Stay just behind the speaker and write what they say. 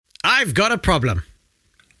I've got a problem.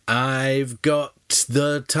 I've got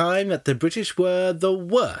the time that the British were the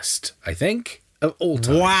worst, I think, of all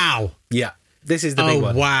time. Wow. Yeah, this is the big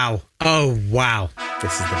one. Wow. Oh, wow.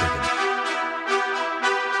 This is the big one.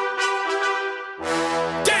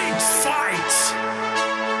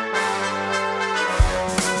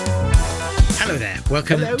 Hello there.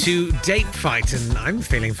 Welcome Hello. to Date Fight, and I'm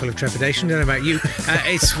feeling full of trepidation. Don't know about you.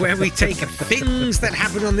 It's where we take things that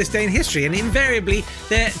happened on this day in history, and invariably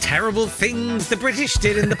they're terrible things the British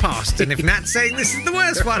did in the past. And if Nat's saying this is the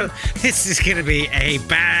worst one, this is going to be a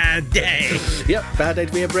bad day. Yep, bad day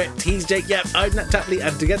to be a Brit. He's Jake. Yep, I'm Nat Tapley,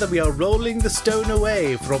 and together we are rolling the stone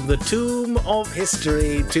away from the tomb of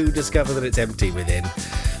history to discover that it's empty within.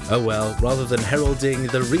 Oh well, rather than heralding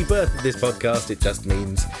the rebirth of this podcast, it just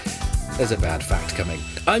means there's a bad fact coming.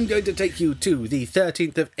 I'm going to take you to the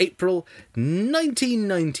 13th of April,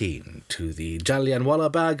 1919, to the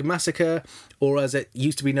Jallianwala Bagh massacre, or as it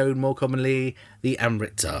used to be known more commonly, the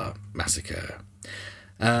Amritsar massacre.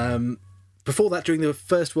 Before that, during the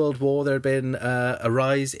First World War, there had been a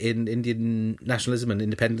rise in Indian nationalism and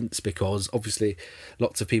independence because, obviously,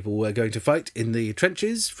 lots of people were going to fight in the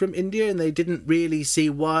trenches from India, and they didn't really see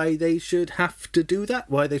why they should have to do that,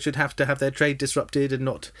 why they should have to have their trade disrupted and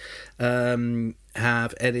not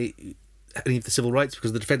have any of the civil rights,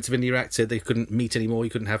 because the Defence of India Act said they couldn't meet anymore, you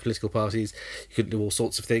couldn't have political parties, you couldn't do all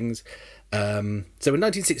sorts of things. So in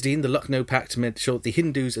 1916, the Lucknow Pact made sure the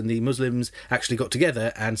Hindus and the Muslims actually got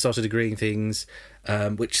together and started agreeing things,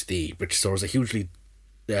 which the British saw as a hugely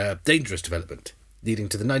dangerous development, leading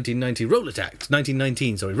to the 1919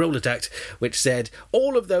 Rowlatt Act, which said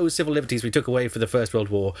all of those civil liberties we took away for the First World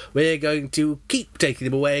War, we're going to keep taking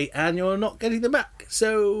them away, and you're not getting them back.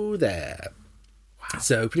 So there. Wow.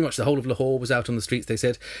 So pretty much the whole of Lahore was out on the streets, they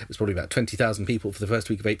said. It was probably about 20,000 people for the first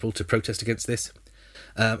week of April to protest against this.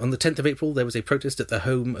 On the 10th of April, there was a protest at the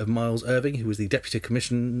home of Miles Irving, who was the Deputy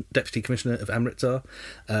Commissioner of Amritsar,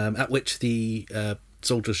 at which the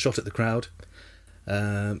soldiers shot at the crowd.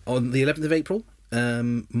 On the 11th of April,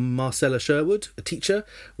 Marcella Sherwood, a teacher,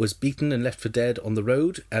 was beaten and left for dead on the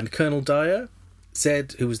road, and Colonel Dyer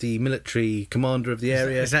said, who was the military commander of the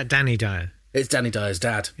area... Is that Danny Dyer? It's Danny Dyer's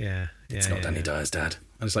dad. Yeah. It's not Danny Dyer's dad.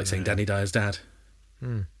 I just like saying Danny Dyer's dad.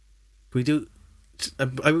 We do...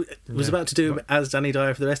 I was about to do him as Danny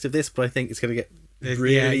Dyer for the rest of this, but I think it's going to get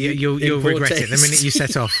really you'll regret it the minute you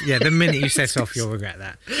set off. Yeah, the minute you set off, you'll regret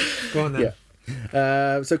that. Go on then.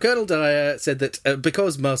 Yeah. So Colonel Dyer said that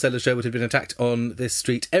because Marcella Sherwood had been attacked on this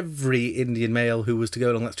street, every Indian male who was to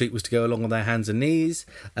go along that street was to go along on their hands and knees,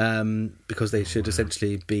 because they should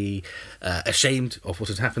essentially be ashamed of what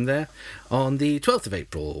had happened there. On the 12th of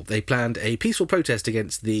April, they planned a peaceful protest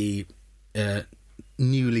against the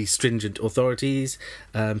newly stringent authorities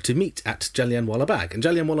to meet at Jallianwala Bagh. And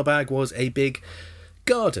Jallianwala Bagh was a big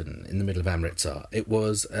garden in the middle of Amritsar. It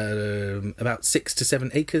was about 6 to 7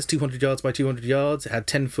 acres, 200 yards by 200 yards. It had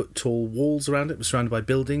 10-foot tall walls around it. It was surrounded by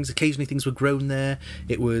buildings. Occasionally things were grown there.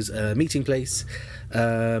 It was a meeting place.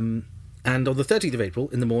 And on the 13th of April,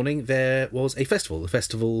 in the morning, there was a festival,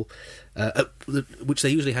 which they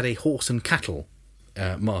usually had a horse and cattle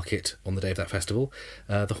market on the day of that festival.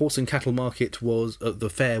 The horse and cattle market was the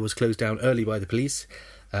fair was closed down early by the police,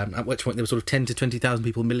 at which point there were sort of 10 to 20,000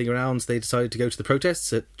 people milling around. So they decided to go to the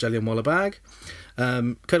protests at Jallianwala Bagh.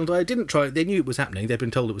 Colonel Dyer didn't try. They knew it was happening. They'd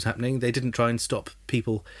been told it was happening. They didn't try and stop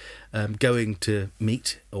people going to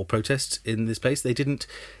meet or protest in this place. They didn't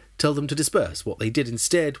tell them to disperse. What they did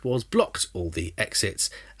instead was blocked all the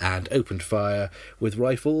exits and opened fire with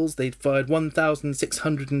rifles. They'd fired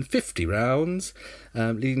 1,650 rounds,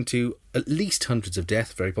 leading to at least hundreds of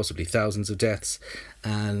deaths, very possibly thousands of deaths,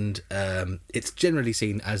 and it's generally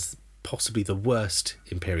seen as possibly the worst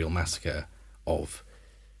imperial massacre of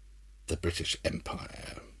the British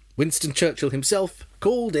Empire. Winston Churchill himself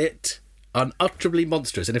called it unutterably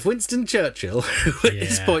monstrous. And if Winston Churchill, who at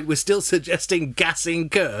this point was still suggesting gassing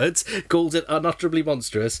Kurds, called it unutterably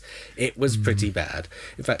monstrous, it was pretty bad.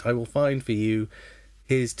 In fact, I will find for you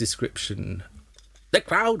his description. The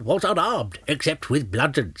crowd was unarmed, except with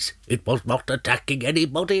bludgeons. It was not attacking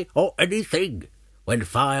anybody or anything. When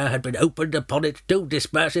fire had been opened upon it to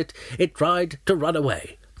disperse it, it tried to run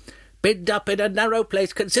away. Binned up in a narrow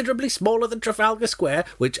place considerably smaller than Trafalgar Square,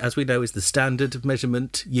 which, as we know, is the standard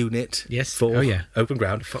measurement unit for open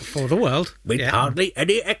ground. For the world. With hardly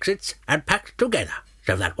any exits and packed together,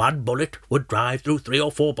 so that one bullet would drive through 3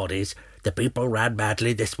 or 4 bodies. The people ran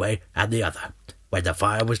madly this way and the other. When the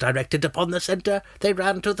fire was directed upon the centre, they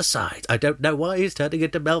ran to the sides. I don't know why he's turning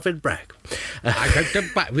into Melvin Bragg. I don't know,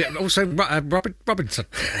 but also Robert Robinson.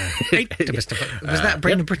 Was that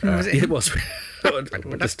Britain? Was it? It was.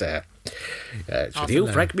 Just, it's with you,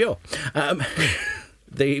 Frank Muir.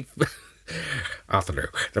 The Arthur,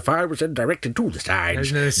 the fire was then directed to the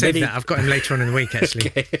sides. No, save that. I've got him later on in the week, actually.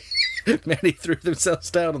 Okay. Many threw themselves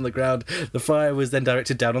down on the ground. The fire was then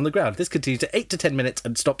directed down on the ground. This continued to 8 to 10 minutes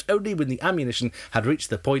and stopped only when the ammunition had reached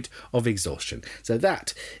the point of exhaustion. So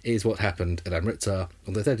that is what happened at Amritsar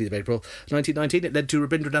on the 30th of April 1919. It led to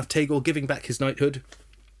Rabindranath Tagore giving back his knighthood,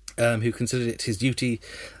 who considered it his duty.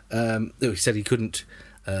 He said he couldn't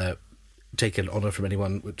take an honour from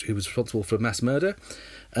anyone who was responsible for mass murder.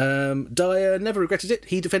 Dyer never regretted it.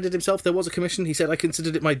 He defended himself. There was a commission. He said, I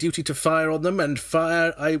considered it my duty to fire on them and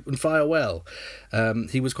fire well.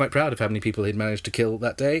 He was quite proud of how many people he'd managed to kill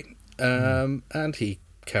that day. And he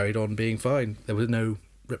carried on being fine. There were no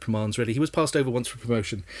reprimands really. He was passed over once for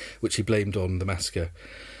promotion, which he blamed on the massacre.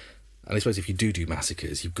 And I suppose if you do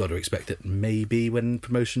massacres, you've got to expect that maybe when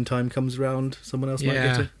promotion time comes around, someone else might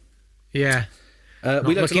get it. Yeah.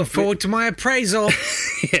 Looking forward to my appraisal.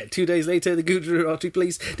 Yeah, 2 days later, the Gujarati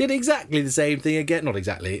police did exactly the same thing again. Not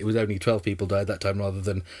exactly. It was only 12 people died that time rather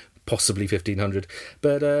than possibly 1,500.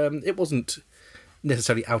 But it wasn't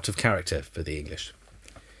necessarily out of character for the English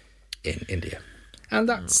in India. And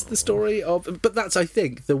that's the story of... But that's, I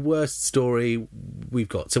think, the worst story we've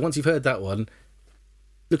got. So once you've heard that one,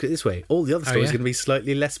 look at it this way. All the other stories are going to be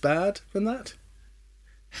slightly less bad than that.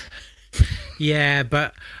 Yeah,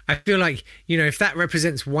 but I feel like, if that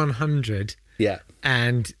represents 100... Yeah.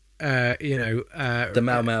 And, the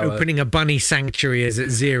Mau Mau opening a bunny sanctuary is at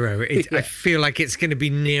 0. I feel like it's going to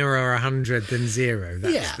be nearer 100 than 0.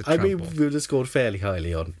 That's the trouble. I mean, we would have scored fairly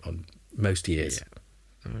highly on most years.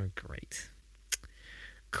 Yeah. Oh, great.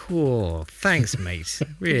 Cool. Thanks, mate.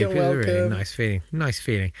 You're welcome. Really nice feeling. Nice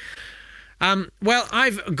feeling. Well,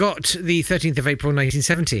 I've got the 13th of April,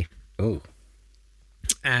 1970. Oh.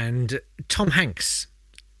 And Tom Hanks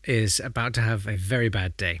is about to have a very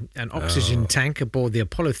bad day. An oxygen tank aboard the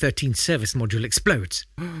Apollo 13 service module explodes,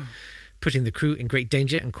 putting the crew in great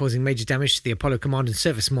danger and causing major damage to the Apollo command and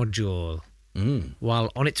service module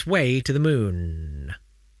while on its way to the moon.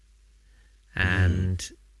 And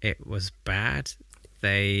it was bad.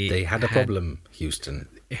 They had a problem, Houston.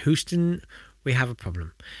 Houston, we have a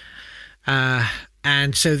problem.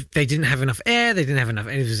 And so they didn't have enough air, it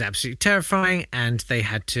was absolutely terrifying, and they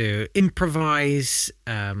had to improvise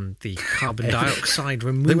the carbon dioxide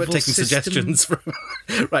removal They weren't taking system. suggestions from...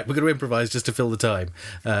 Right, we're going to improvise just to fill the time.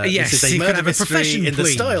 Yes, this is a murder mystery in the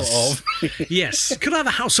style of... Yes, could I have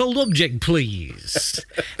a household object, please?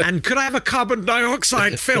 And could I have a carbon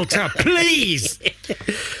dioxide filter, please?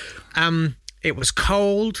 It was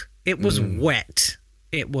cold, it was wet,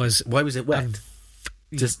 it was... Why was it wet?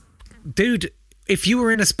 Dude... If you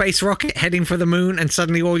were in a space rocket heading for the moon and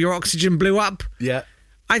suddenly all your oxygen blew up,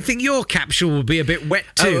 I think your capsule will be a bit wet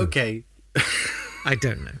too. Oh, okay. I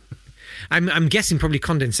don't know. I'm guessing probably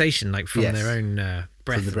condensation, like from their own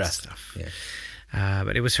breath, from the breath. And stuff. Yeah.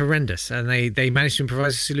 But it was horrendous, and they managed to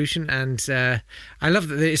improvise a solution. And I love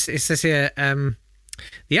that it says here, the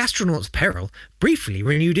astronauts' peril briefly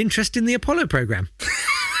renewed interest in the Apollo program.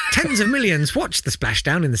 Tens of millions watched the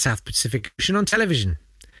splashdown in the South Pacific Ocean on television.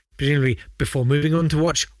 Presumably before moving on to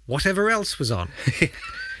watch whatever else was on. The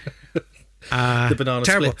banana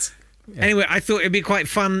splits. Yeah. Anyway, I thought it'd be quite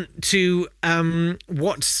fun to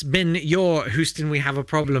what's been your Houston we have a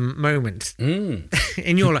problem moment in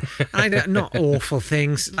your life. Not awful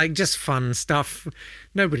things, like just fun stuff.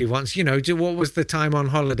 Nobody wants, what was the time on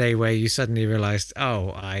holiday where you suddenly realised,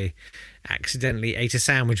 I accidentally ate a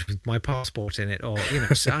sandwich with my passport in it, or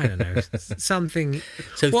so I don't know, something.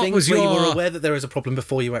 So what things was where you were aware that there is a problem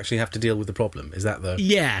before you actually have to deal with the problem. Is that the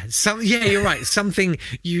you're right. Something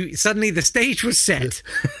suddenly the stage was set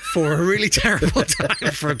for a really terrible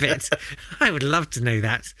time for a bit. I would love to know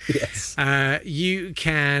that. Yes. You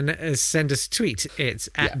can send us a tweet. It's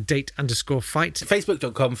at date_fight.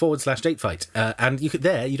 Facebook.com/datefight. And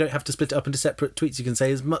you don't have to split it up into separate tweets. You can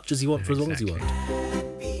say as much as you want for as long as you want.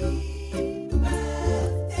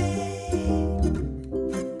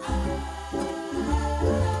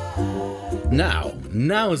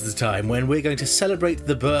 Now is the time when we're going to celebrate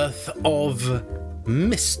the birth of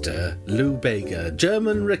Mr. Lou Bega,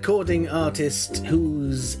 German recording artist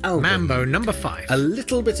whose album... Mambo number 5. A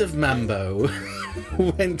Little Bit of Mambo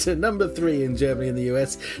went to number 3 in Germany and the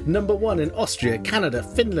US, number 1 in Austria, Canada,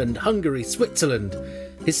 Finland, Hungary, Switzerland,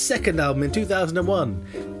 his second album in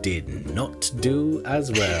 2001 did not do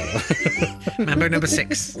as well. Mambo number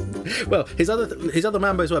 6. Well, his other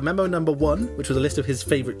Mambos were Mambo number 1, which was a list of his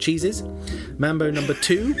favourite cheeses. Mambo number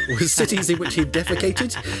 2 was cities in which he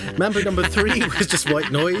defecated. Mambo number 3 was just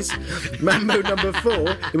white noise. Mambo number 4,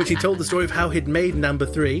 in which he told the story of how he'd made number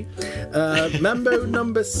 3. Mambo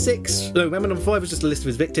number 5 was just a list of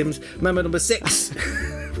his victims. Mambo number 6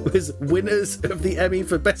 was winners of the Emmy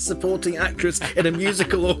for Best Supporting Actress in a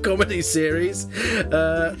Musical or Comedy Series.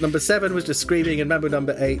 Number 7 was just screaming, and Mambo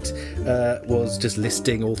number 8 was just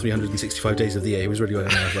listing all 365 days of the year. He was really well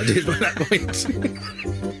enough, I did by that point.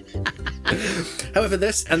 However,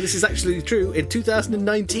 this is actually true, in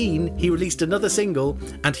 2019 he released another single,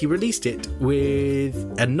 and he released it with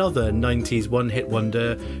another 90s one-hit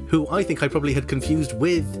wonder who I think I probably had confused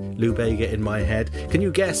with Lou Bega in my head. Can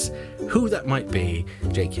you guess who that might be?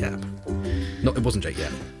 Jake Yap. No, it wasn't Jake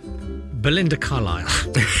Yap. Belinda Carlisle.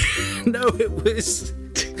 No, it was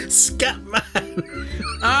Scatman.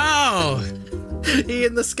 Oh! He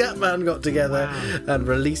and the Scatman got together and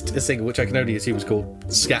released a single, which I can only assume was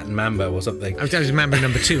called Scat and Mambo or something. That was Mambo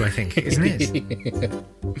number 2, I think, isn't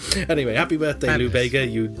it? Anyway, happy birthday, Lou Bega,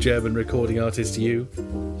 you German recording artist, you.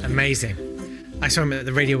 Amazing. I saw him at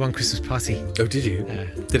the Radio 1 Christmas party. Oh, did you?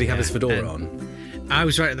 Did he have his fedora on? I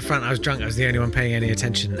was right at the front. I was drunk. I was the only one paying any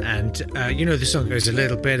attention. And the song goes a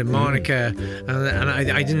little bit of Monica,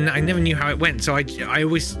 and I never knew how it went. So I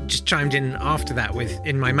always just chimed in after that with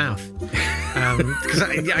 "In My Mouth," because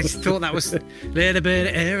I thought that was a little bit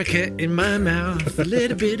of Erica in my mouth, a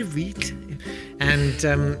little bit of Rita,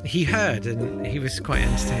 and he heard, and he was quite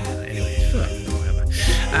entertained. Anyway, whatever.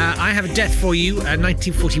 I have a death for you.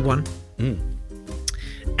 1941.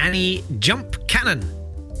 Annie Jump Cannon.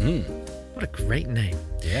 What a great name.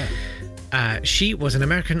 Yeah. She was an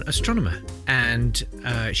American astronomer, and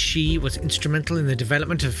she was instrumental in the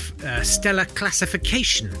development of stellar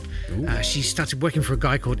classification. She started working for a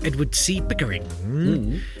guy called Edward C. Pickering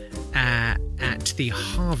at the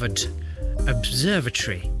Harvard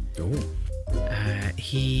Observatory.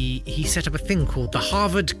 He set up a thing called the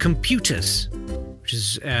Harvard Computers, which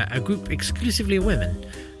is a group exclusively of women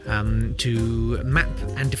to map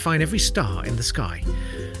and define every star in the sky.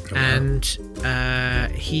 And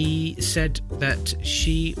he said that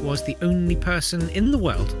she was the only person in the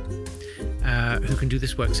world who can do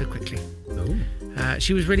this work so quickly.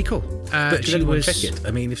 She was really cool. But did anyone check it?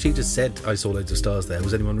 I mean, if she just said, I saw loads of stars there,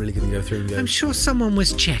 was anyone really going to go through and go... I'm sure someone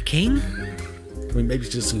was checking. I mean, maybe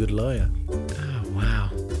she's just a good liar. Oh, wow.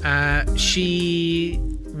 She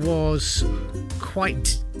was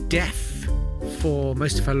quite deaf for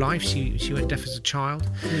most of her life. She went deaf as a child.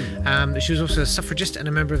 She was also a suffragist and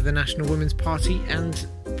a member of the National Women's Party, and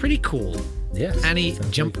pretty cool. Yes. Annie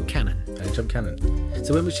Jump Cannon. Annie Jump Cannon.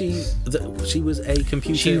 So when was she? She was a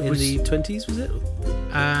computer in the 20s, was it?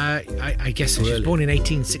 I guess so. She was born in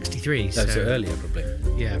 1863. So earlier, probably.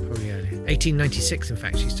 Yeah, probably earlier. 1896, in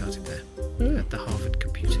fact, she started there at the Harvard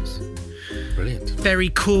Computers. Brilliant. Very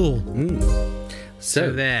cool.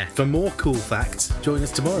 So there. For more cool facts, join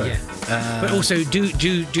us tomorrow. Yeah. But also,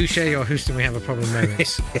 do share your Houston We Have a Problem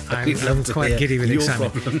moments. I'm quite giddy with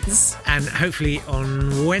excitement. Problems. And hopefully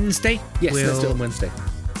on Wednesday, yes, let's do it on Wednesday.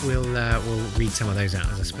 We'll read some of those out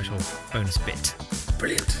as a special bonus bit.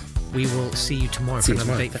 Brilliant. We will see you tomorrow for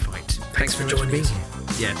another date fight. Thanks for joining us.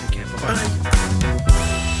 Yeah, take care. Bye-bye.